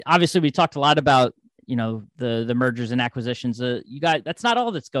obviously we talked a lot about, the mergers and acquisitions. You guys, that's not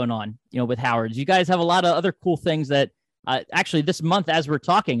all that's going on, with Howard's. You guys have a lot of other cool things that actually this month, as we're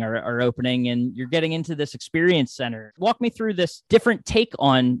talking, are opening, and you're getting into this experience center. Walk me through this different take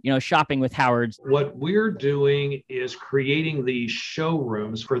on, shopping with Howard's. What we're doing is creating these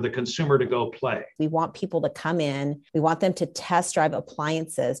showrooms for the consumer to go play. We want people to come in. We want them to test drive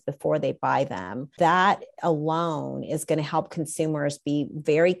appliances before they buy them. That alone is going to help consumers be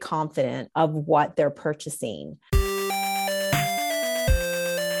very confident of what they're purchasing.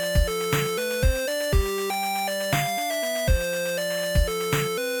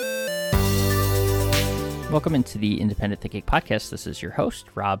 Welcome into the Independent Thinking Podcast. This is your host,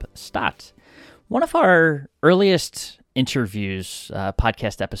 Rob Stott. One of our earliest interviews,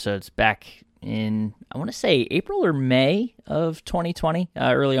 podcast episodes back in, I want to say, April or May of 2020,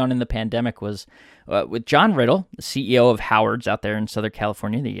 early on in the pandemic, was with John Riddle, the CEO of Howard's out there in Southern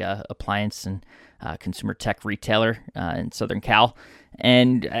California, the appliance and consumer tech retailer in Southern Cal.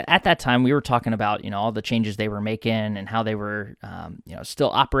 And at that time, we were talking about, all the changes they were making and how they were, still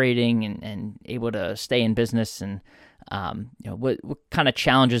operating and able to stay in business, and, what kind of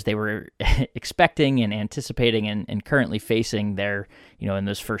challenges they were expecting and anticipating and currently facing there, in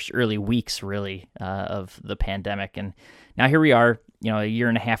those first early weeks, really, of the pandemic. And now here we are, a year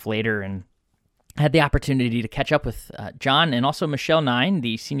and a half later, and I had the opportunity to catch up with John and also Michelle Nein,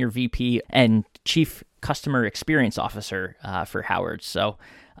 the Senior VP and Chief Customer Experience Officer for Howard's. So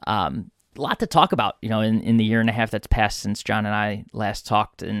a lot to talk about, in the year and a half that's passed since John and I last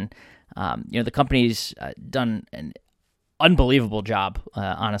talked. And, the company's done an unbelievable job,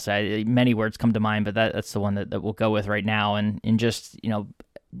 honestly. Many words come to mind, but that's the one that we'll go with right now. And in just,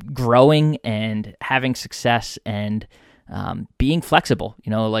 growing and having success and being flexible,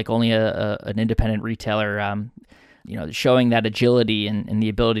 like only an independent retailer, showing that agility and the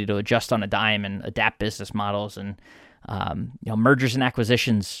ability to adjust on a dime and adapt business models, and mergers and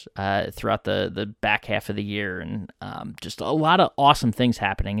acquisitions throughout the back half of the year, and just a lot of awesome things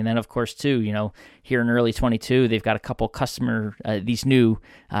happening. And then, of course, too, here in early 22, they've got a couple these new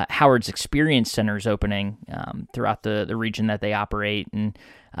Howard's Experience Centers opening throughout the region that they operate. And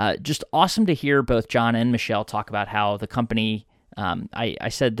just awesome to hear both John and Michelle talk about how the company, I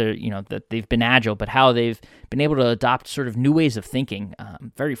said that they've been agile, but how they've been able to adopt sort of new ways of thinking,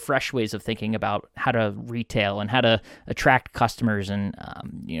 very fresh ways of thinking about how to retail and how to attract customers, and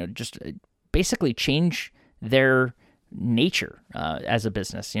just basically change their nature as a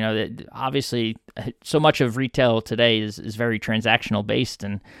business. Obviously, so much of retail today is very transactional based,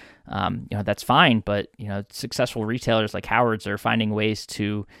 and that's fine, but successful retailers like Howard's are finding ways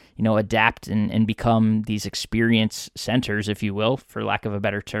to adapt and become these experience centers, if you will, for lack of a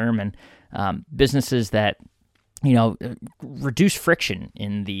better term, and businesses that reduce friction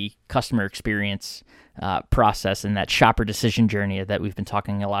in the customer experience process and that shopper decision journey that we've been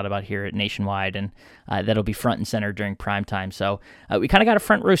talking a lot about here at Nationwide, and that'll be front and center during prime time. So we kind of got a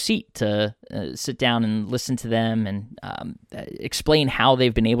front row seat to sit down and listen to them and explain how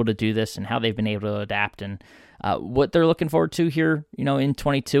they've been able to do this and how they've been able to adapt, and what they're looking forward to here, in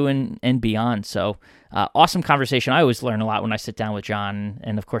 22 and beyond. So awesome conversation. I always learn a lot when I sit down with John,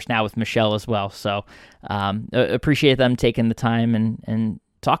 and of course now with Michelle as well. So appreciate them taking the time and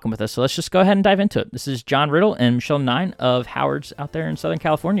talking with us. So let's just go ahead and dive into it. This is John Riddle and Michelle Nein of Howard's out there in Southern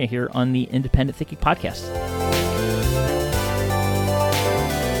California here on the Independent Thinking Podcast.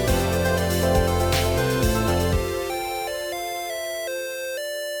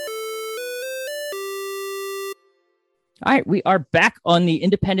 All right, we are back on the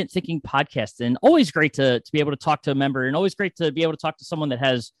Independent Thinking Podcast, and always great to be able to talk to a member, and always great to be able to talk to someone that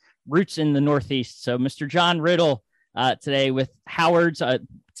has roots in the Northeast. So Mr. John Riddle today with Howard's,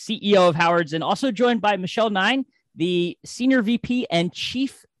 CEO of Howard's, and also joined by Michelle Nein, the Senior VP and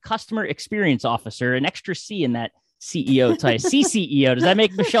Chief Customer Experience Officer, an extra C in that CEO title, CCEO. Does that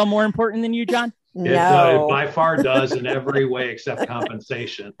make Michelle more important than you, John? No. It by far does in every way except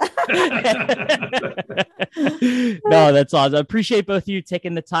compensation. No, that's awesome. I appreciate both of you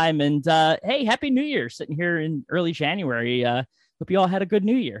taking the time. And hey, Happy New Year, sitting here in early January. Hope you all had a good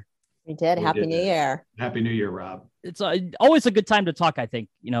New Year. We did. Happy New Year. Happy New Year, Rob. It's always a good time to talk, I think.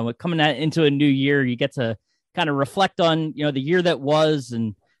 Coming into a new year, you get to kind of reflect on, the year that was,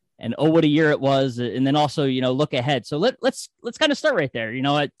 and oh, what a year it was. And then also, look ahead. So let's kind of start right there,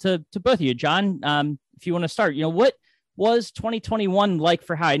 to both of you. John, if you want to start, what was 2021 like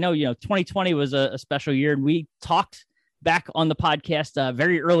for how? I know, 2020 was a special year, and we talked back on the podcast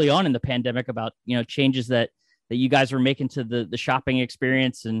very early on in the pandemic about, changes that you guys were making to the shopping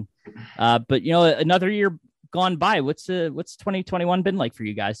experience. And, but, another year gone by, what's 2021 been like for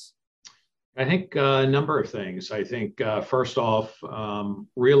you guys? I think a number of things. I think first off,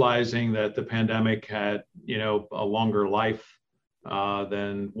 realizing that the pandemic had, a longer life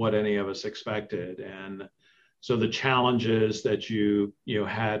than what any of us expected, and so the challenges that you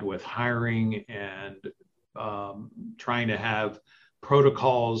had with hiring and trying to have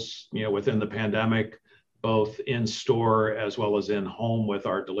protocols, within the pandemic, both in store as well as in home with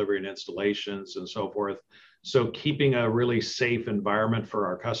our delivery and installations and so forth. So keeping a really safe environment for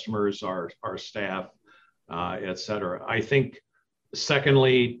our customers, our staff, et cetera. I think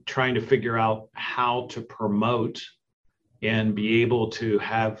secondly, trying to figure out how to promote and be able to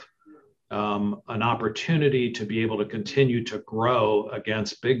have an opportunity to be able to continue to grow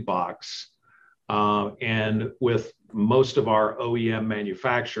against big box. And with most of our OEM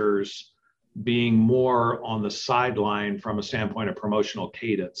manufacturers being more on the sideline from a standpoint of promotional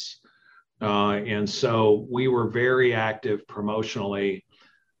cadence. And so we were very active promotionally,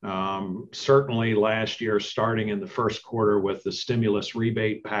 certainly last year, starting in the first quarter with the stimulus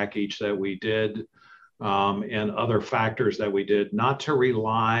rebate package that we did, and other factors that we did, not to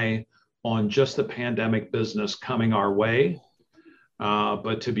rely on just the pandemic business coming our way,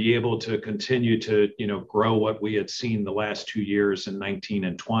 but to be able to continue to grow what we had seen the last 2 years in 19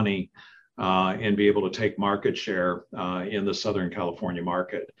 and 20, and be able to take market share in the Southern California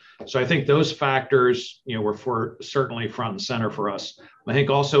market. So I think those factors were certainly front and center for us. I think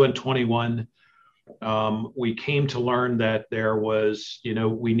also in 21, we came to learn that there was,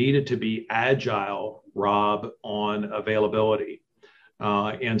 we needed to be agile, Rob, on availability.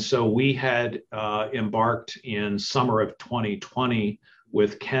 And so we had embarked in summer of 2020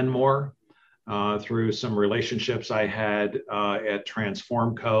 with Kenmore through some relationships I had at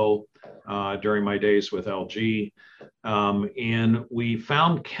Transformco during my days with LG. And we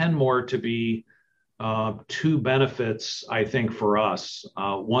found Kenmore to be two benefits, I think, for us.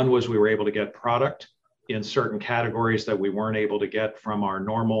 One was we were able to get product in certain categories that we weren't able to get from our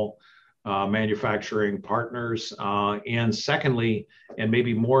normal manufacturing partners. And secondly, and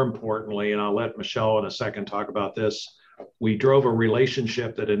maybe more importantly, and I'll let Michelle in a second talk about this, we drove a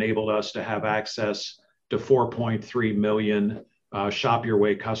relationship that enabled us to have access to 4.3 million Shop Your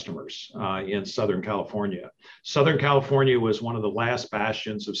Way customers in Southern California. Southern California was one of the last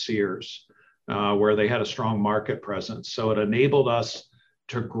bastions of Sears, where they had a strong market presence. So it enabled us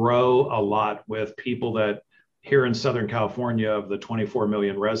to grow a lot with people that here in Southern California, of the 24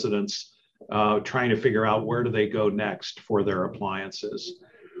 million residents, trying to figure out where do they go next for their appliances.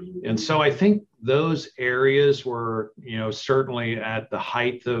 And so I think those areas were, certainly at the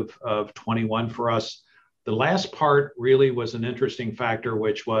height of 21 for us. The last part really was an interesting factor,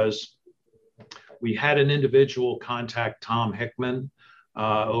 which was we had an individual contact Tom Hickman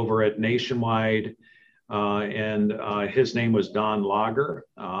over at Nationwide, and his name was Don Lager,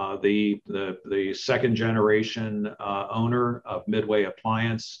 the second generation owner of Midway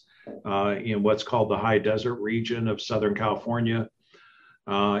Appliance in what's called the high desert region of Southern California.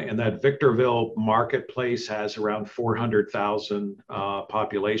 And that Victorville marketplace has around 400,000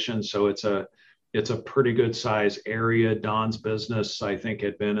 population. So it's a pretty good size area. Don's business, I think,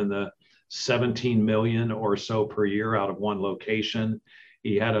 had been in the 17 million or so per year out of one location.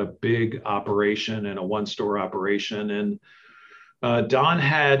 He had a big operation and a one-store operation. And Don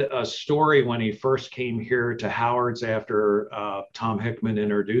had a story when he first came here to Howard's after Tom Hickman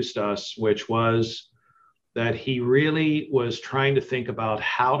introduced us, which was that he really was trying to think about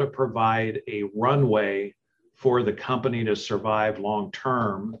how to provide a runway for the company to survive long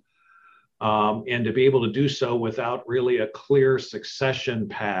term, and to be able to do so without really a clear succession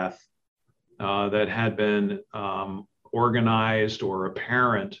path that had been organized or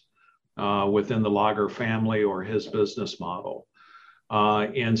apparent within the Lager family or his business model.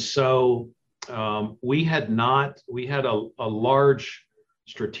 And so we had a large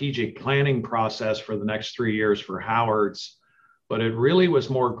strategic planning process for the next 3 years for Howard's, but it really was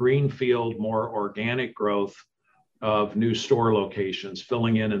more greenfield, more organic growth of new store locations,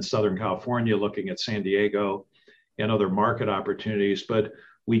 filling in Southern California, looking at San Diego and other market opportunities. But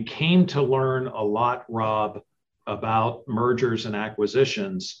we came to learn a lot, Rob, about mergers and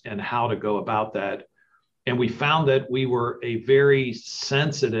acquisitions and how to go about that. And we found that we were a very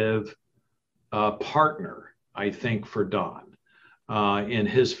sensitive partner, I think, for Don and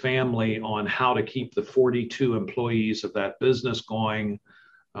his family on how to keep the 42 employees of that business going,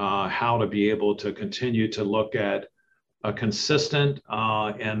 how to be able to continue to look at a consistent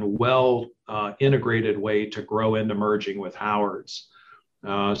and well integrated way to grow into merging with Howard's.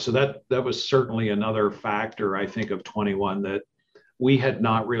 So that was certainly another factor, I think, of 21 that we had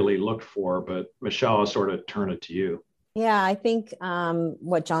not really looked for. But Michelle, I'll sort of turn it to you. Yeah, I think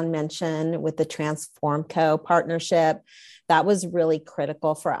what John mentioned with the Transform Co. partnership, that was really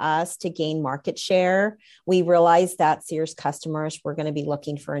critical for us to gain market share. We realized that Sears customers were going to be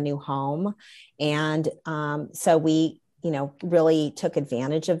looking for a new home. And so we, really took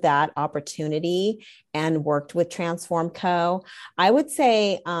advantage of that opportunity and worked with Transform Co. I would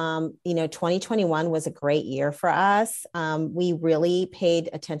say, 2021 was a great year for us. We really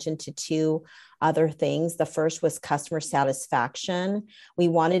paid attention to two other things. The first was customer satisfaction. We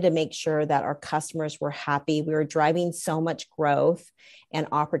wanted to make sure that our customers were happy. We were driving so much growth and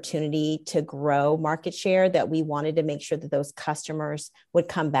opportunity to grow market share that we wanted to make sure that those customers would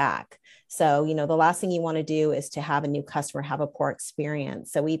come back. So, the last thing you want to do is to have a new customer have a poor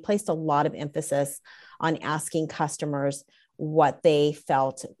experience. So we placed a lot of emphasis on asking customers what they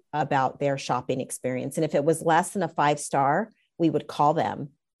felt about their shopping experience. And if it was less than a 5-star, we would call them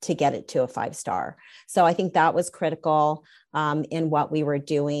to get it to a 5-star. So I think that was critical in what we were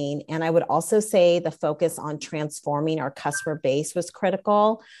doing. And I would also say the focus on transforming our customer base was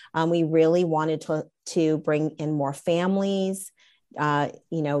critical. We really wanted to bring in more families,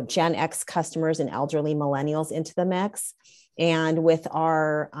 Gen X customers and elderly millennials into the mix. And with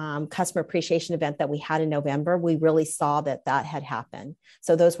our customer appreciation event that we had in November, we really saw that had happened.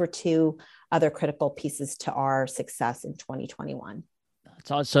 So those were two other critical pieces to our success in 2021.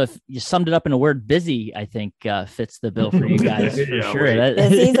 So if you summed it up in a word, busy, I think fits the bill for you guys for sure.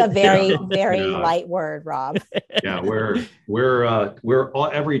 Busy is a very light word, Rob. Yeah, we're all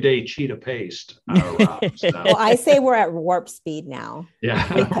everyday cheetah paste, Rob. So. Well, I say we're at warp speed now.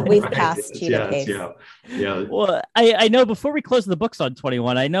 Yeah, we've passed cheetah pace. Yeah. Well, I know before we close the books on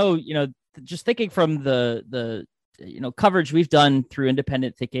 21, I know just thinking from the coverage we've done through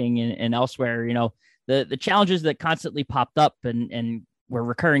independent thinking and elsewhere, the challenges that constantly popped up and were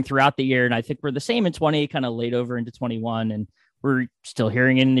recurring throughout the year. And I think we're the same in 20, kind of laid over into 21. And we're still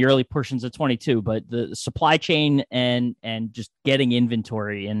hearing it in the early portions of 22, but the supply chain and just getting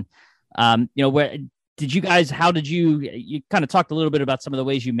inventory. And, how did you kind of talked a little bit about some of the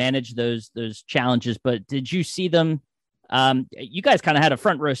ways you managed those challenges, but did you see them? You guys kind of had a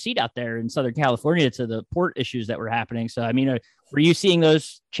front row seat out there in Southern California to the port issues that were happening. So, I mean, were you seeing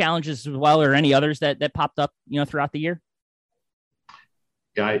those challenges as well, or any others that popped up, throughout the year?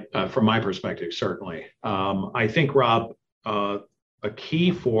 Yeah, from my perspective, certainly. I think, Rob, a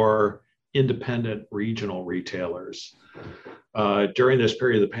key for independent regional retailers during this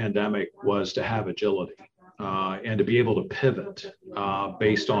period of the pandemic was to have agility and to be able to pivot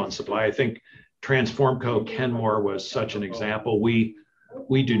based on supply. I think Transform Co. Kenmore was such an example. We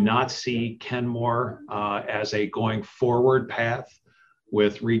do not see Kenmore as a going forward path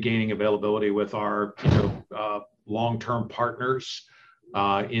with regaining availability with our long-term partners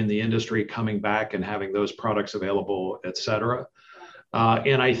in the industry coming back and having those products available, et cetera.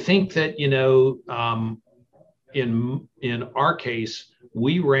 And I think that, in our case,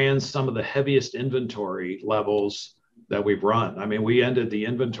 we ran some of the heaviest inventory levels that we've run. I mean, we ended the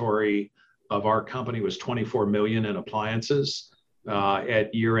inventory of our company was 24 million in appliances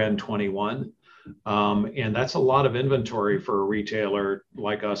at year end 21. And that's a lot of inventory for a retailer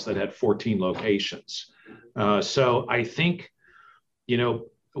like us that had 14 locations. So I think,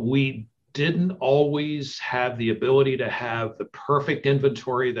 we didn't always have the ability to have the perfect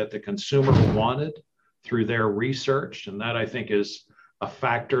inventory that the consumer wanted through their research. And that, I think, is a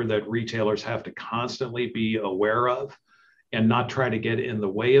factor that retailers have to constantly be aware of and not try to get in the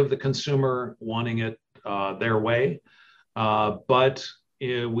way of the consumer wanting it their way. But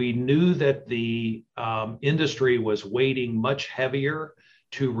we knew that the industry was weighting much heavier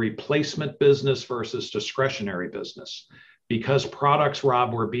to replacement business versus discretionary business, because products,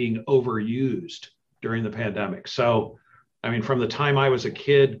 Rob, were being overused during the pandemic. So, I mean, from the time I was a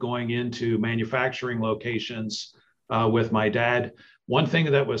kid going into manufacturing locations with my dad, one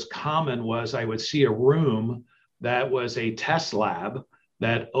thing that was common was I would see a room that was a test lab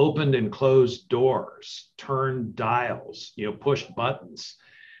that opened and closed doors, turned dials, pushed buttons.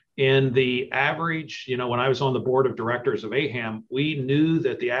 And the average, when I was on the board of directors of AHAM, we knew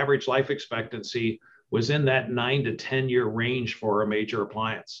that the average life expectancy was in that 9 to 10 year range for a major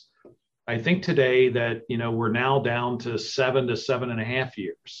appliance. I think today that, we're now down to 7 to 7.5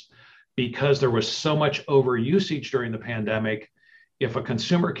 years because there was so much over usage during the pandemic. If a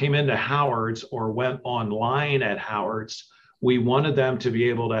consumer came into Howard's or went online at Howard's, we wanted them to be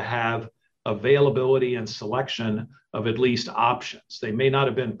able to have availability and selection of at least options. They may not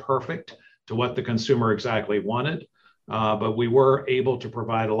have been perfect to what the consumer exactly wanted, but we were able to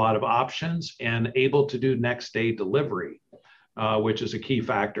provide a lot of options and able to do next day delivery. which is a key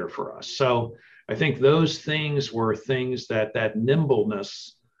factor for us. So I think those things were things that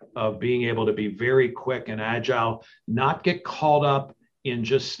nimbleness of being able to be very quick and agile, not get caught up in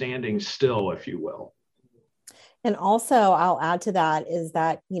just standing still, if you will. And also, I'll add to that is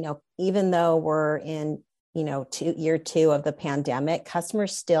that, even though we're in, year 2 of the pandemic,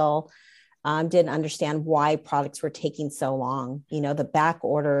 customers still didn't understand why products were taking so long. The back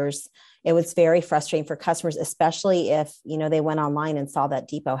orders, it was very frustrating for customers, especially if, they went online and saw that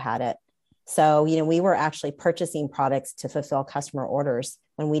Depot had it. So, we were actually purchasing products to fulfill customer orders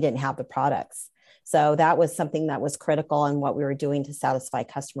when we didn't have the products. So that was something that was critical in what we were doing to satisfy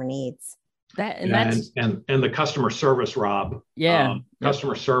customer needs. And the customer service, Rob.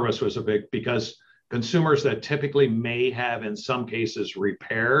 Customer service was a big, because consumers that typically may have in some cases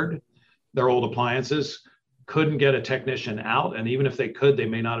repaired their old appliances couldn't get a technician out, and even if they could, they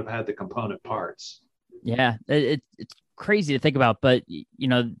may not have had the component parts. Yeah, it's crazy to think about, but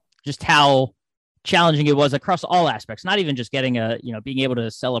just how challenging it was across all aspects, not even just getting being able to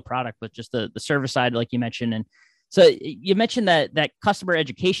sell a product, but just the service side, like you mentioned. And so you mentioned that customer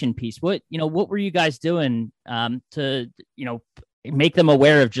education piece. What were you guys doing to make them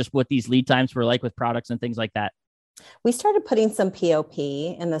aware of just what these lead times were like with products and things like that? We started putting some POP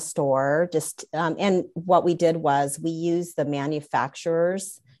in the store, and what we did was we used the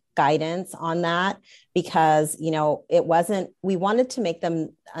manufacturer's guidance on that, because, it wasn't, we wanted to make them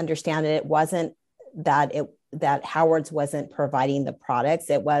understand that it wasn't that Howard's wasn't providing the products.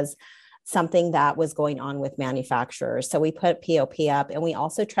 It was something that was going on with manufacturers. So we put POP up, and we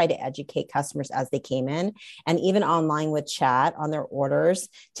also tried to educate customers as they came in, and even online with chat on their orders,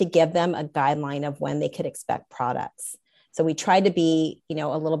 to give them a guideline of when they could expect products. So we tried to be, a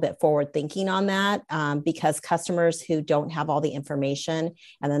little bit forward thinking on that, because customers who don't have all the information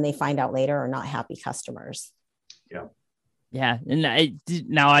and then they find out later are not happy customers. Yeah. Yeah. And I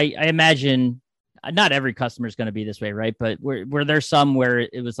imagine not every customer is going to be this way, right? But were there some where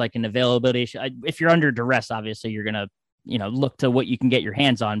it was like an availability issue? If you're under duress, obviously you're going to, look to what you can get your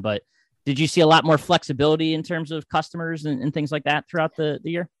hands on. But did you see a lot more flexibility in terms of customers and things like that throughout the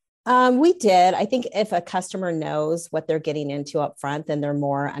year? We did. I think if a customer knows what they're getting into up front, then they're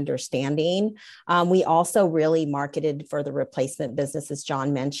more understanding. We also really marketed for the replacement business, as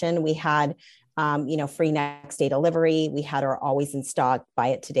John mentioned. We had, free next day delivery. We had our always in stock, buy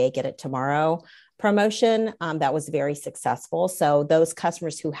it today, get it tomorrow promotion. That was very successful. So those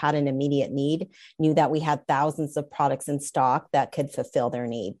customers who had an immediate need knew that we had thousands of products in stock that could fulfill their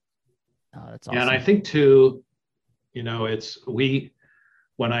need. Oh, that's awesome. And I think too, when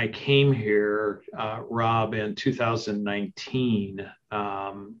I came here, Rob, in 2019,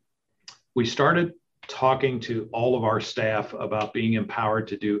 we started talking to all of our staff about being empowered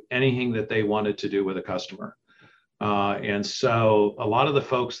to do anything that they wanted to do with a customer. And so a lot of the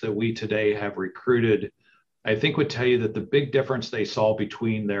folks that we today have recruited, I think would tell you that the big difference they saw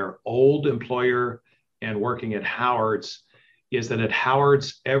between their old employer and working at Howard's is that at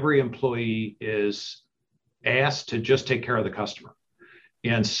Howard's, every employee is asked to just take care of the customer.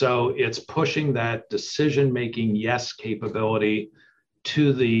 And so it's pushing that decision-making yes capability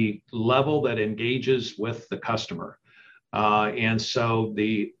to the level that engages with the customer. And so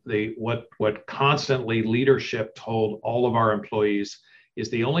what constantly leadership told all of our employees is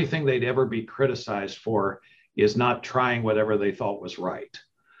the only thing they'd ever be criticized for is not trying whatever they thought was right.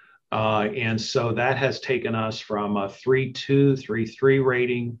 And so that has taken us from a 3.2, 3.3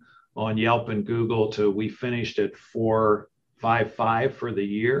 rating on Yelp and Google to we finished at 4.55 for the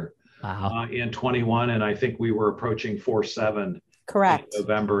year. Wow. In 21, and I think we were approaching 4.7. Correct. In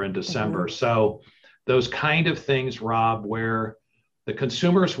November and December. Mm-hmm. So those kind of things, Rob, where the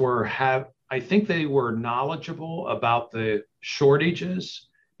consumers I think they were knowledgeable about the shortages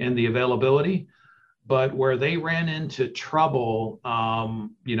and the availability, but where they ran into trouble,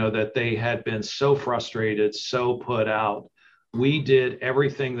 that they had been so frustrated, so put out, we did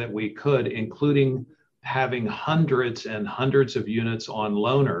everything that we could, including having hundreds and hundreds of units on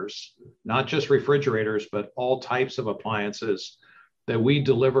loaners, not just refrigerators, but all types of appliances, that we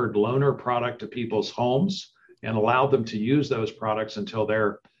delivered loaner product to people's homes and allowed them to use those products until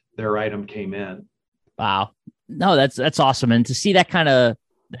their item came in. Wow. No, that's awesome. And to see that kind of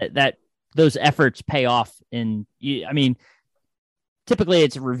that those efforts pay off typically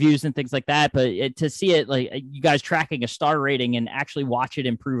it's reviews and things like that, but to see it, like you guys tracking a star rating and actually watch it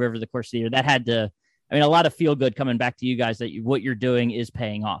improve over the course of the year, that had to, a lot of feel good coming back to you guys that what you're doing is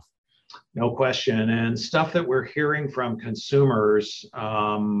paying off. No question. And stuff that we're hearing from consumers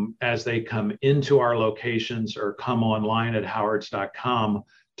as they come into our locations or come online at howards.com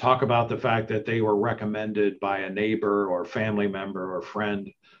talk about the fact that they were recommended by a neighbor or family member or friend,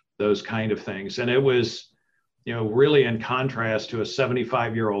 those kind of things. And it was, really in contrast to a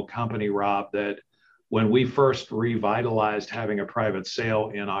 75-year-old company, Rob, that when we first revitalized having a private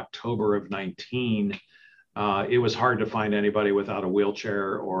sale in October of 19, it was hard to find anybody without a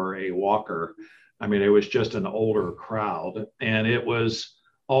wheelchair or a walker. I mean, it was just an older crowd. And it was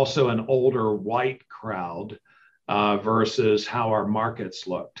also an older white crowd versus how our markets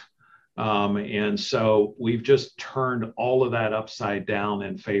looked. And so we've just turned all of that upside down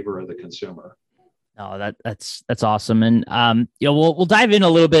in favor of the consumer. Oh, that's awesome. And we'll dive in a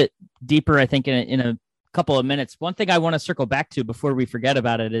little bit deeper, I think, in a couple of minutes. One thing I want to circle back to before we forget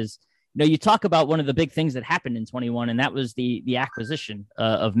about it is, you talk about one of the big things that happened in 21, and that was the acquisition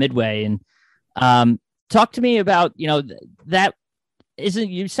of Midway. And talk to me about, that isn't,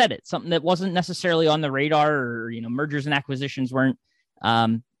 you said it, something that wasn't necessarily on the radar, or, mergers and acquisitions weren't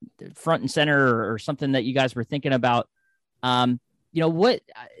front and center, or something that you guys were thinking about. What,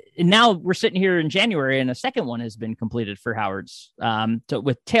 and now we're sitting here in January and a second one has been completed for Howard's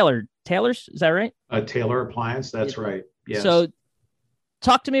with Taylor's. Is that right? Taylor Appliance. That's right. Yes. So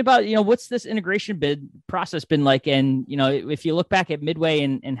talk to me about, what's this integration bid process been like? And, if you look back at Midway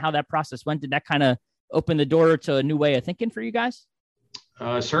and how that process went, did that kind of open the door to a new way of thinking for you guys?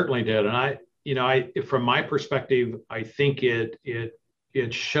 Certainly did. And I from my perspective, I think it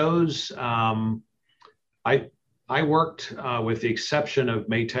shows, I worked with the exception of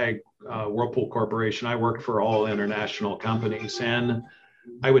Maytag Whirlpool Corporation, I worked for all international companies. And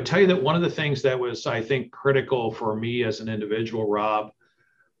I would tell you that one of the things that was, I think, critical for me as an individual, Rob,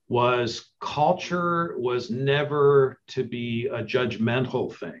 was culture was never to be a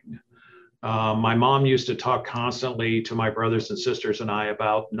judgmental thing. My mom used to talk constantly to my brothers and sisters and I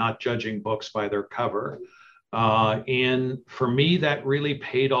about not judging books by their cover. And for me, that really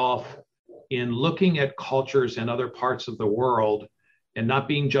paid off in looking at cultures in other parts of the world and not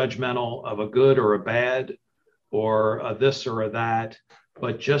being judgmental of a good or a bad or a this or a that,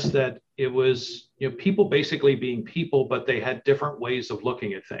 but just that it was, people basically being people, but they had different ways of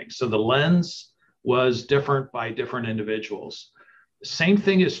looking at things. So the lens was different by different individuals. Same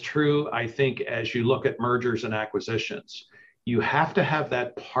thing is true, I think, as you look at mergers and acquisitions. You have to have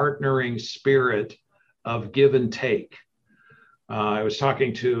that partnering spirit of give and take. I was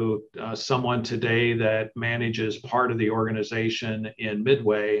talking to someone today that manages part of the organization in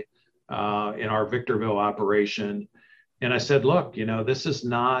Midway in our Victorville operation. And I said, look, this is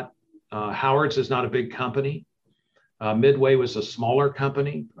not, Howard's is not a big company. Midway was a smaller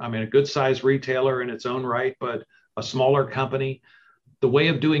company. I mean, a good sized retailer in its own right, but a smaller company. The way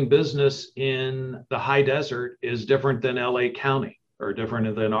of doing business in the high desert is different than LA County or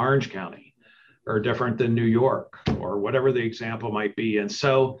different than Orange County or different than New York or whatever the example might be. And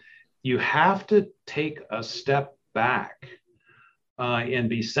so you have to take a step back and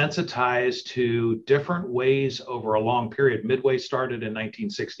be sensitized to different ways over a long period. Midway started in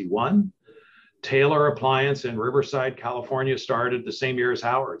 1961. Taylor Appliance in Riverside, California started the same year as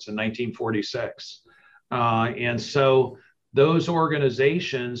Howard's in 1946. And so those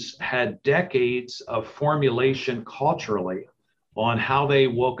organizations had decades of formulation culturally on how they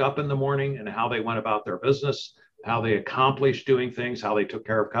woke up in the morning and how they went about their business, how they accomplished doing things, how they took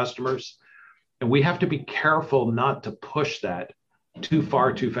care of customers. And we have to be careful not to push that too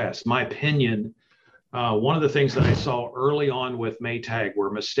far, too fast. My opinion, one of the things that I saw early on with Maytag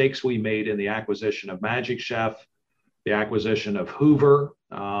were mistakes we made in the acquisition of Magic Chef, the acquisition of Hoover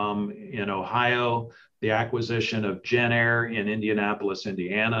in Ohio, the acquisition of Jen Air in Indianapolis,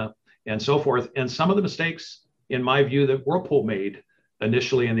 Indiana, and so forth. And some of the mistakes, in my view, that Whirlpool made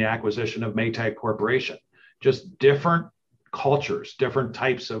initially in the acquisition of Maytag Corporation, just different cultures, different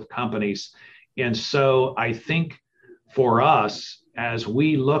types of companies. And so I think for us, as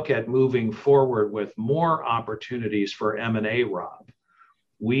we look at moving forward with more opportunities for M&A, Rob,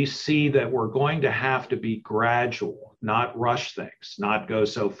 we see that we're going to have to be gradual, not rush things, not go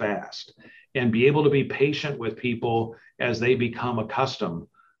so fast, and be able to be patient with people as they become accustomed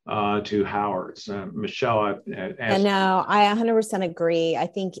to Howard's. Michelle, and no, I 100% agree. I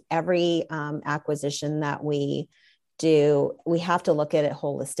think every acquisition that we do, we have to look at it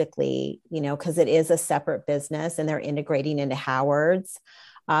holistically, because it is a separate business and they're integrating into Howard's.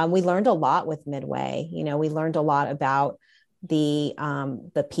 We learned a lot with Midway. We learned a lot about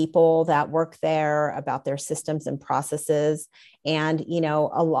the people that work there, about their systems and processes, and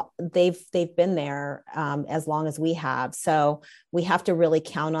a lot they've been there as long as we have. So we have to really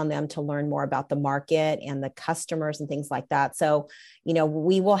count on them to learn more about the market and the customers and things like that. So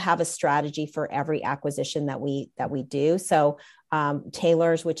we will have a strategy for every acquisition that we do. So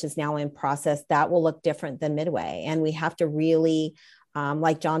Taylor's, which is now in process, that will look different than Midway. And we have to really,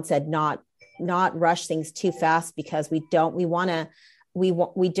 like John said, not rush things too fast, because we don't want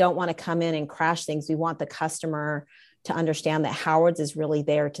to come in and crash things. We want the customer to understand that Howard's is really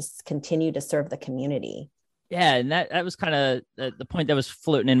there to continue to serve the community. Yeah, and that was kind of the point that was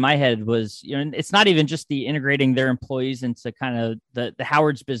floating in my head was, it's not even just the integrating their employees into kind of the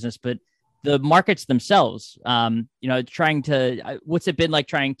Howard's business, but the markets themselves. Trying to, what's it been like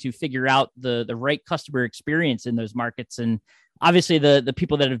trying to figure out the right customer experience in those markets? And obviously the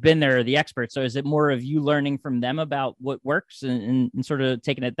people that have been there are the experts. So is it more of you learning from them about what works and sort of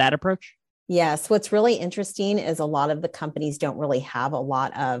taking it that approach? Yes. What's really interesting is a lot of the companies don't really have a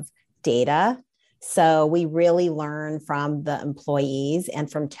lot of data. So we really learn from the employees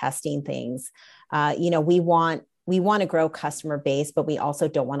and from testing things. We want to grow customer base, but we also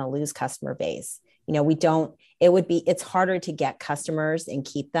don't want to lose customer base. It's harder to get customers and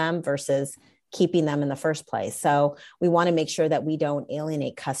keep them versus keeping them in the first place. So we want to make sure that we don't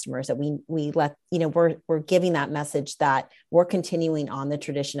alienate customers, that we let, we're giving that message that we're continuing on the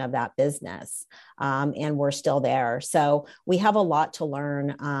tradition of that business, and we're still there. So we have a lot to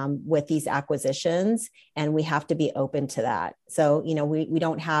learn with these acquisitions, and we have to be open to that. So, we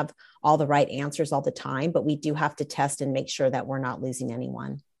don't have all the right answers all the time, but we do have to test and make sure that we're not losing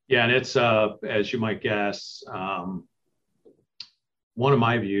anyone. Yeah. And it's, as you might guess, one of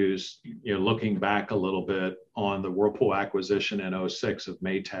my views, looking back a little bit on the Whirlpool acquisition in 2006 of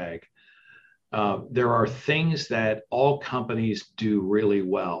Maytag, there are things that all companies do really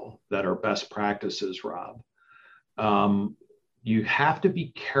well that are best practices, Rob. You have to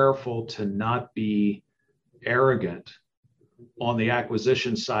be careful to not be arrogant on the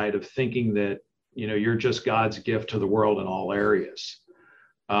acquisition side of thinking that, you're just God's gift to the world in all areas.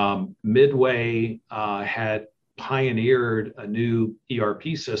 Midway had pioneered a new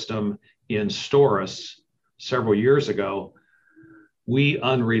ERP system in Storus several years ago. We,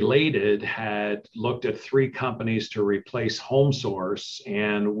 unrelated, had looked at 3 companies to replace HomeSource,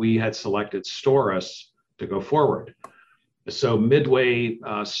 and we had selected Storus to go forward. So Midway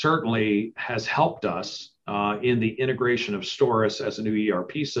certainly has helped us in the integration of Storus as a new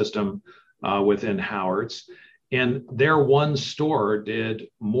ERP system within Howard's. And their one store did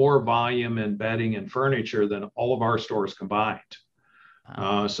more volume in bedding and furniture than all of our stores combined.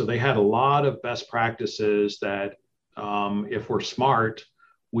 So they had a lot of best practices that if we're smart,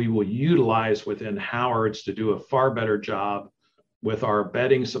 we will utilize within Howard's to do a far better job with our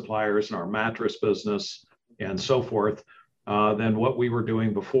bedding suppliers and our mattress business and so forth than what we were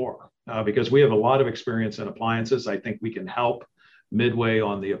doing before. Because we have a lot of experience in appliances. I think we can help Midway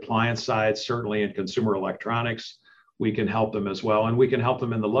on the appliance side, certainly in consumer electronics. We can help them as well. And we can help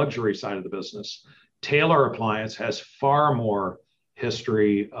them in the luxury side of the business. Taylor Appliance has far more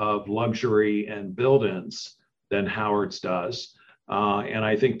history of luxury and build-ins than Howard's does. And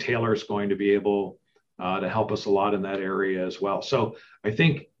I think Taylor's going to be able to help us a lot in that area as well. So I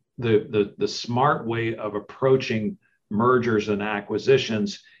think the smart way of approaching mergers and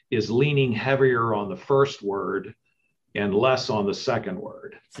acquisitions is leaning heavier on the first word and less on the second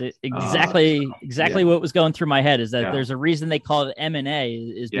word. Exactly what was going through my head is that there's a reason they call it M&A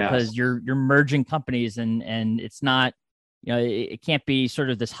is because you're merging companies and it's not, it can't be sort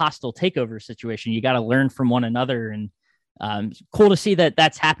of this hostile takeover situation. You got to learn from one another, and cool to see that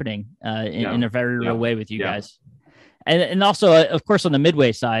that's happening in a very real way with you guys. And also, of course, on the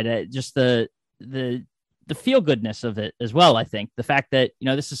Midway side, just the feel goodness of it as well. I think the fact that,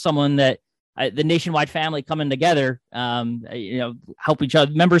 this is someone that, the Nationwide family coming together, help each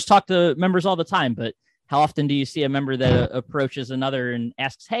other. Members talk to members all the time, but how often do you see a member that approaches another and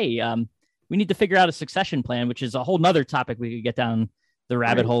asks, hey, we need to figure out a succession plan, which is a whole nother topic we could get down the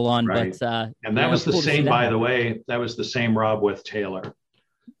rabbit hole on. Right. But and that was the same, by the way, that was the same, Rob, with Taylor.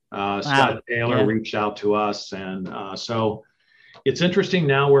 Scott Taylor reached out to us. And so it's interesting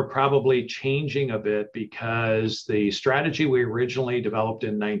now we're probably changing a bit because the strategy we originally developed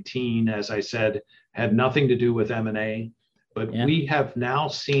in 19, as I said, had nothing to do with M&A, but we have now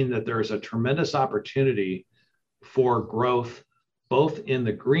seen that there's a tremendous opportunity for growth, both in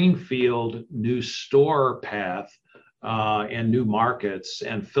the greenfield new store path and new markets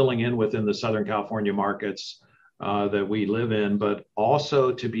and filling in within the Southern California markets that we live in, but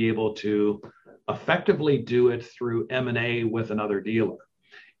also to be able to effectively do it through M&A with another dealer.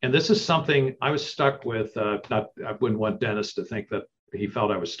 And this is something I was stuck with. I wouldn't want Dennis to think that he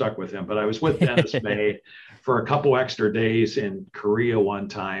felt I was stuck with him, but I was with Dennis May for a couple extra days in Korea one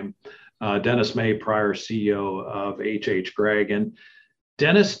time. Dennis May, prior CEO of H.H. Gregg. And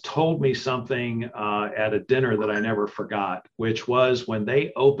Dennis told me something at a dinner that I never forgot, which was when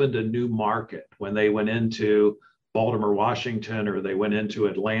they opened a new market, when they went into Baltimore, Washington, or they went into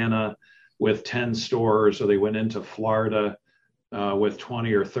Atlanta with 10 stores, or they went into Florida with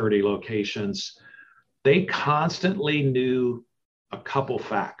 20 or 30 locations, they constantly knew a couple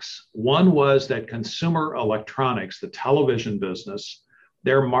facts. One was that consumer electronics, the television business,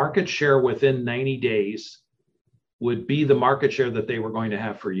 their market share within 90 days would be the market share that they were going to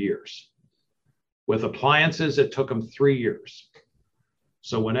have for years. With appliances, it took them 3 years.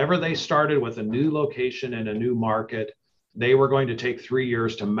 So whenever they started with a new location in a new market, they were going to take 3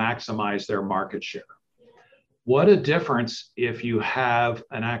 years to maximize their market share. What a difference if you have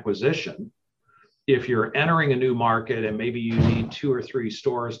an acquisition. If you're entering a new market and maybe you need 2 or 3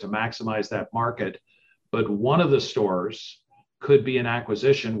 stores to maximize that market, but one of the stores could be an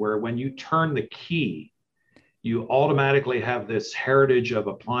acquisition where when you turn the key, you automatically have this heritage of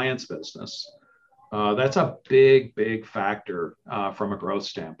appliance business. That's a big, big factor from a growth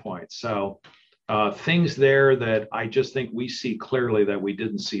standpoint. So things there that I just think we see clearly that we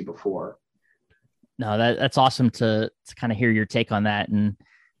didn't see before. No, that's awesome to kind of hear your take on that. And,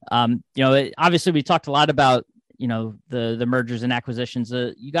 obviously we talked a lot about, the mergers and acquisitions.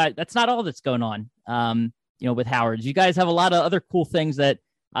 You guys, that's not all that's going on, with Howard's. You guys have a lot of other cool things that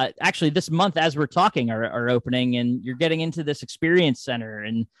actually this month, as we're talking, are opening, and you're getting into this experience center,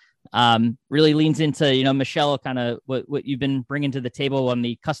 and really leans into, Michelle, kind of what you've been bringing to the table on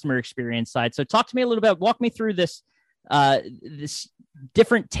the customer experience side. So talk to me a little bit, walk me through this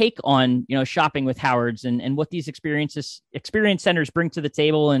different take on, shopping with Howard's and what these experience centers bring to the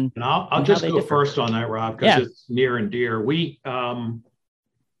table. And I'll just go first on that, Rob, because it's near and dear. We, from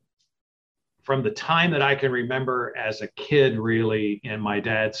the time that I can remember as a kid, really, in my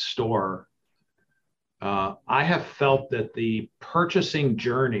dad's store, I have felt that the purchasing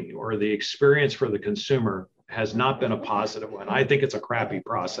journey or the experience for the consumer has not been a positive one. I think it's a crappy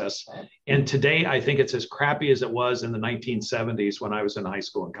process. And today, I think it's as crappy as it was in the 1970s when I was in high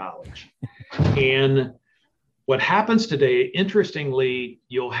school and college. And what happens today, interestingly,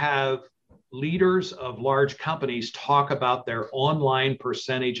 you'll have leaders of large companies talk about their online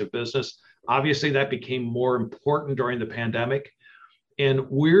percentage of business. Obviously, that became more important during the pandemic. And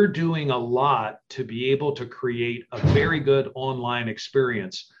we're doing a lot to be able to create a very good online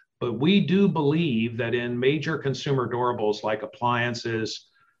experience. But we do believe that in major consumer durables like appliances,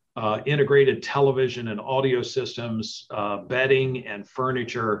 integrated television and audio systems, bedding and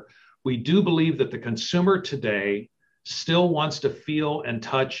furniture, we do believe that the consumer today still wants to feel and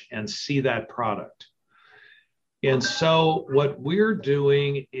touch and see that product. And so what we're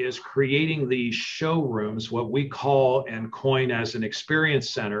doing is creating these showrooms, what we call and coin as an experience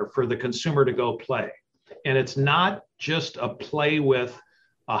center for the consumer to go play. And it's not just a play with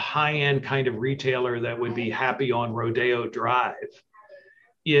a high-end kind of retailer that would be happy on Rodeo Drive.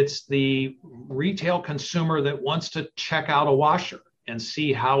 It's the retail consumer that wants to check out a washer and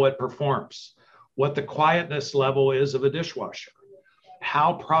see how it performs, what the quietness level is of a dishwasher,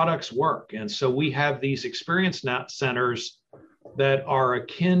 how products work. And so we have these experience centers that are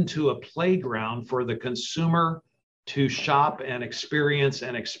akin to a playground for the consumer to shop and experience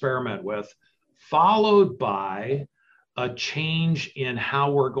and experiment with, followed by a change in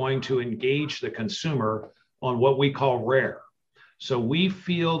how we're going to engage the consumer on what we call rare. So we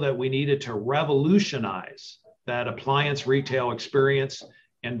feel that we needed to revolutionize that appliance retail experience,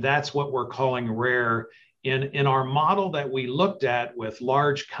 and that's what we're calling rare. In our model that we looked at with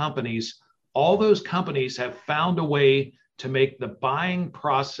large companies, all those companies have found a way to make the buying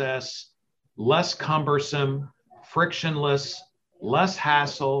process less cumbersome, frictionless, less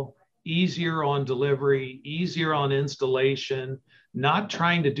hassle, easier on delivery, easier on installation, not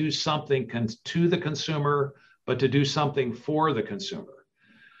trying to do something to the consumer, but to do something for the consumer.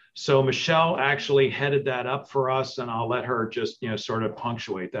 So Michelle actually headed that up for us, and I'll let her just, sort of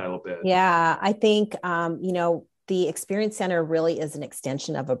punctuate that a little bit. Yeah, I think, the Experience Center really is an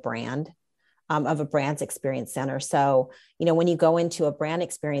extension of a brand. Of a brand's experience center. So, when you go into a brand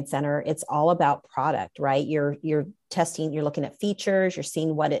experience center, it's all about product, right? You're testing, you're looking at features, you're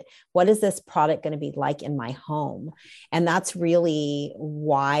seeing what is this product going to be like in my home? And that's really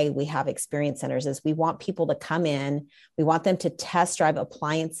why we have experience centers, is we want people to come in. We want them to test drive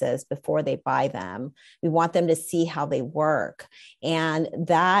appliances before they buy them. We want them to see how they work. And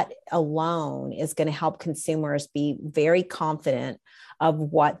that alone is going to help consumers be very confident of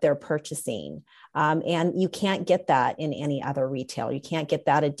what they're purchasing. And you can't get that in any other retail. You can't get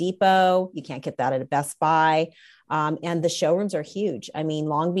that at Depot. You can't get that at a Best Buy. And the showrooms are huge. I mean,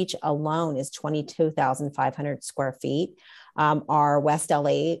 Long Beach alone is 22,500 square feet. Our West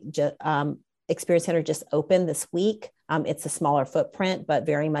LA Experience Center just opened this week. It's a smaller footprint, but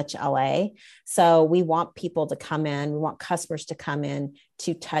very much LA. So we want people to come in. We want customers to come in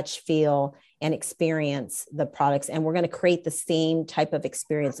to touch, feel, and experience the products. And we're going to create the same type of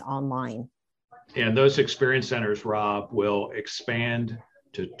experience online. And those experience centers, Rob, will expand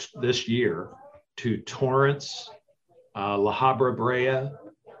to this year to Torrance, La Habra Brea,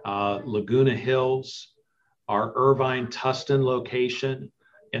 Laguna Hills, our Irvine Tustin location,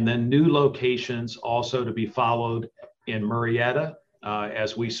 and then new locations also to be followed in Murrieta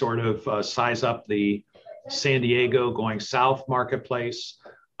as we sort of size up the San Diego going south marketplace.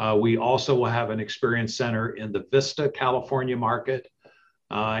 We also will have an experience center in the Vista, California market.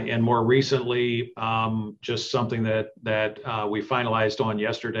 And more recently, just something that we finalized on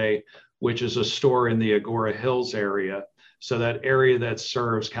yesterday, which is a store in the Agora Hills area. So that area that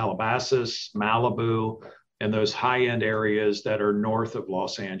serves Calabasas, Malibu, and those high-end areas that are north of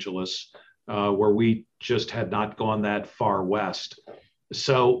Los Angeles, where we just had not gone that far west.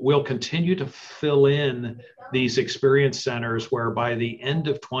 So we'll continue to fill in these experience centers where by the end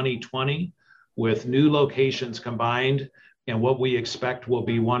of 2020, with new locations combined, and what we expect will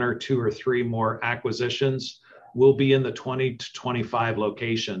be 1 or 2 or 3 more acquisitions, we'll be in the 20 to 25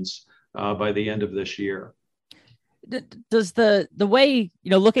 locations by the end of this year. Does the way,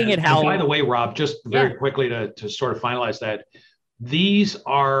 looking at how... And by the way, Rob, just very quickly to sort of finalize that, these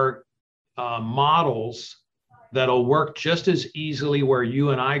are models that'll work just as easily where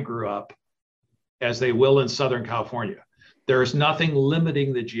you and I grew up as they will in Southern California. There's nothing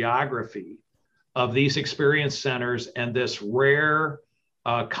limiting the geography of these experience centers and this rare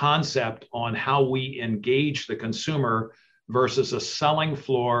concept on how we engage the consumer versus a selling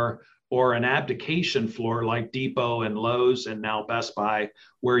floor or an abdication floor like Depot and Lowe's and now Best Buy,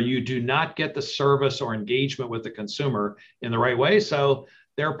 where you do not get the service or engagement with the consumer in the right way. So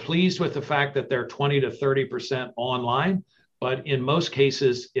they're pleased with the fact that they're 20 to 30% online, but in most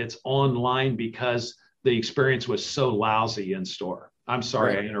cases, it's online because the experience was so lousy in store. I'm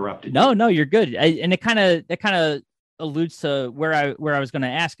sorry, I interrupted you. No, you're good. And it kind of alludes to where I was going to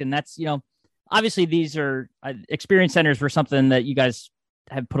ask, and that's, obviously these are experience centers were something that you guys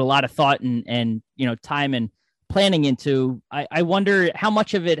have put a lot of thought and time and planning into. I wonder how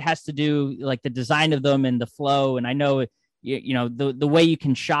much of it has to do like the design of them and the flow. And I know, the way you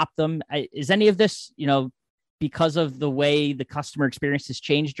can shop them. Is any of this, because of the way the customer experience has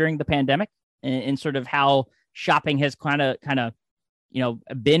changed during the pandemic and sort of how shopping has kind of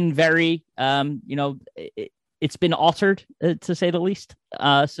been very, it's been altered to say the least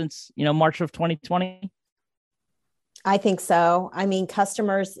since, March of 2020? I think so. I mean,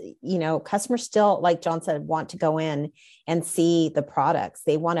 customers still, like John said, want to go in and see the products.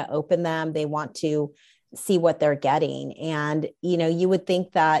 They want to open them. They want to see what they're getting. And, you would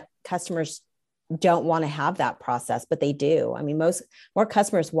think that customers don't want to have that process, but they do. I mean, more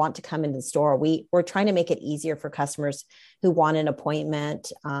customers want to come into the store. We're trying to make it easier for customers who want an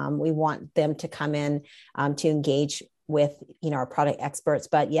appointment. We want them to come in to engage with, our product experts.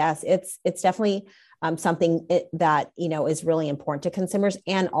 But yes, it's definitely something that, is really important to consumers,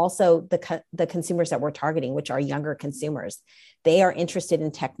 and also the consumers that we're targeting, which are younger consumers. They are interested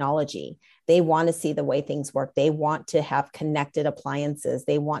in technology. They want to see the way things work. They want to have connected appliances.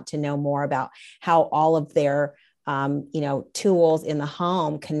 They want to know more about how all of their tools in the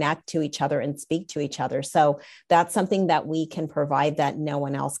home connect to each other and speak to each other. So that's something that we can provide that no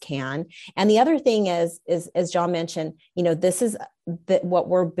one else can. And the other thing is as John mentioned, this is what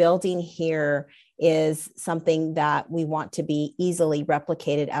we're building here is something that we want to be easily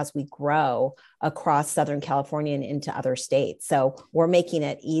replicated as we grow across Southern California and into other states. So we're making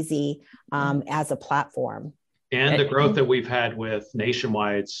it easy as a platform. And the growth that we've had with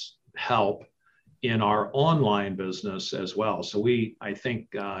Nationwide's help in our online business as well. So I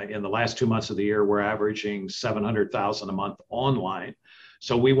think in the last 2 months of the year, we're averaging 700,000 a month online.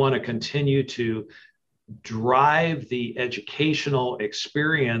 So we want to continue to drive the educational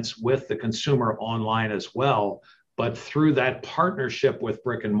experience with the consumer online as well, but through that partnership with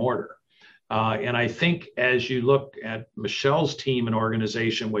brick and mortar. And I think as you look at Michelle's team and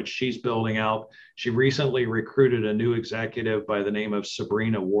organization, which she's building out, she recently recruited a new executive by the name of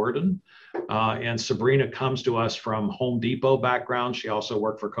Sabrina Warden. And Sabrina comes to us from Home Depot background. She also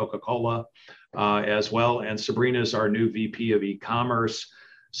worked for Coca-Cola as well. And Sabrina is our new VP of e-commerce.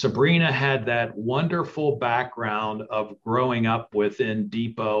 Sabrina had that wonderful background of growing up within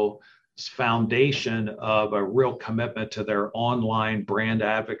Depot's foundation of a real commitment to their online brand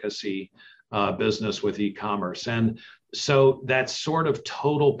advocacy business with e-commerce. And so that sort of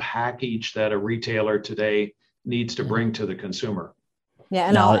total package that a retailer today needs to bring to the consumer. Yeah,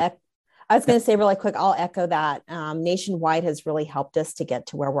 and I was going to say really quick, I'll echo that. Nationwide has really helped us to get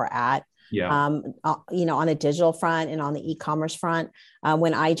to where we're at. Yeah. On a digital front and on the e-commerce front.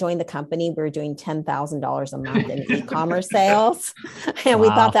 When I joined the company, we were doing $10,000 a month in e-commerce sales. And we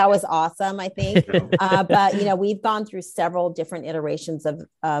thought that was awesome, I think. But, we've gone through several different iterations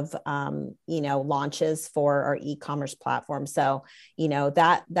of launches for our e-commerce platform. So,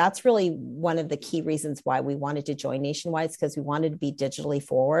 that's really one of the key reasons why we wanted to join Nationwide, is because we wanted to be digitally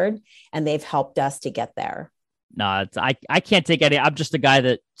forward, and they've helped us to get there. No, I can't take any. I'm just a guy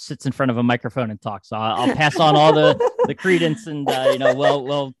that sits in front of a microphone and talks. So I'll pass on all the credence and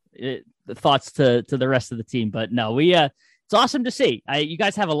the thoughts to the rest of the team. But no, it's awesome to see. You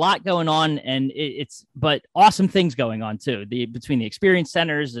guys have a lot going on, and but awesome things going on too. Between the experience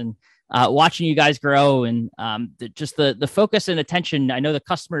centers and watching you guys grow, and the focus and attention. I know the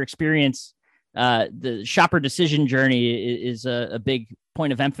customer experience, the shopper decision journey is a big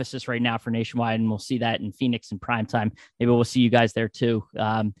point of emphasis right now for Nationwide, and we'll see that in Phoenix in prime time. Maybe we'll see you guys there too.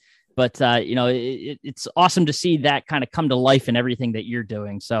 But it's awesome to see that kind of come to life in everything that you're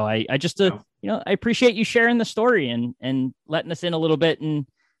doing. So I appreciate you sharing the story and letting us in a little bit and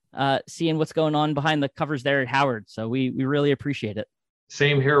seeing what's going on behind the covers there at Howard. So we really appreciate it.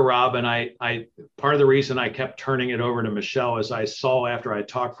 Same here, Rob. And I part of the reason I kept turning it over to Michelle is I saw after I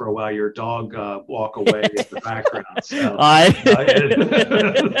talked for a while your dog walk away in the background. So,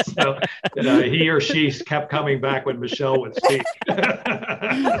 he or she kept coming back when Michelle would speak.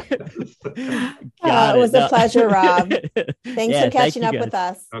 It was a pleasure, Rob. Thanks for catching up with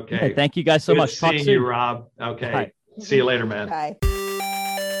us. Okay. Yeah, thank you guys so much. Seeing you, Rob. Okay. Bye. See you later, man. Bye.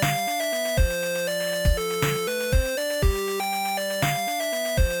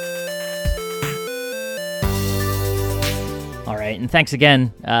 All right. And thanks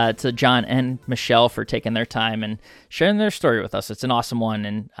again to John and Michelle for taking their time and sharing their story with us. It's an awesome one.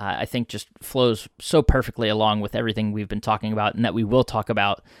 And I think just flows so perfectly along with everything we've been talking about and that we will talk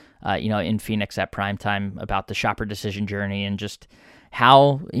about, in Phoenix at prime time, about the shopper decision journey and just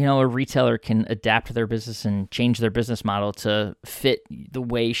how, a retailer can adapt their business and change their business model to fit the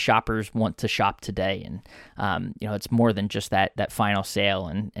way shoppers want to shop today. And, it's more than just that final sale.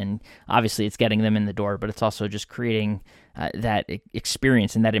 And obviously it's getting them in the door, but it's also just creating that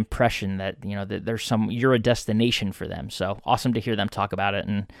experience and that impression that, that you're a destination for them. So awesome to hear them talk about it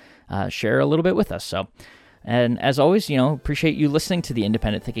and share a little bit with us. So, and as always, appreciate you listening to the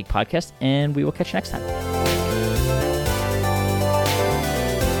Independent Thinking Podcast, and we will catch you next time.